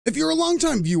If you're a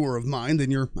longtime viewer of mine, then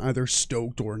you're either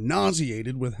stoked or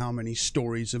nauseated with how many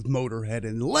stories of Motorhead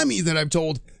and Lemmy that I've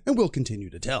told and will continue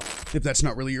to tell. If that's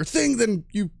not really your thing, then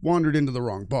you wandered into the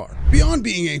wrong bar. Beyond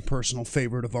being a personal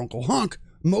favorite of Uncle Honk,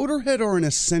 Motorhead are an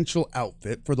essential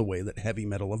outfit for the way that heavy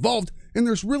metal evolved, and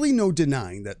there's really no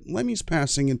denying that Lemmy's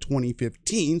passing in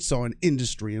 2015 saw an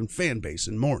industry and fan base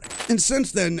in mourning. And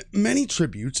since then, many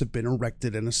tributes have been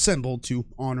erected and assembled to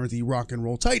honor the rock and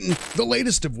roll titan, the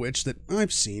latest of which that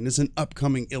I've seen is an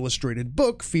upcoming illustrated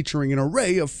book featuring an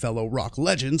array of fellow rock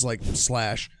legends like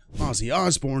Slash, Ozzy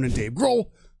Osbourne, and Dave Grohl,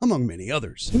 among many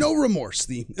others. No Remorse,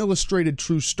 the illustrated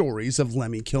true stories of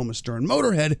Lemmy Kilmister and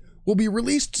Motorhead, will be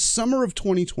released summer of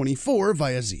 2024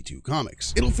 via Z2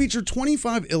 Comics. It'll feature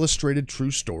 25 illustrated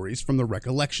true stories from the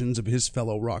recollections of his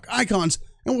fellow rock icons,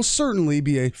 and will certainly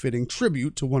be a fitting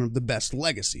tribute to one of the best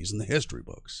legacies in the history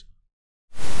books.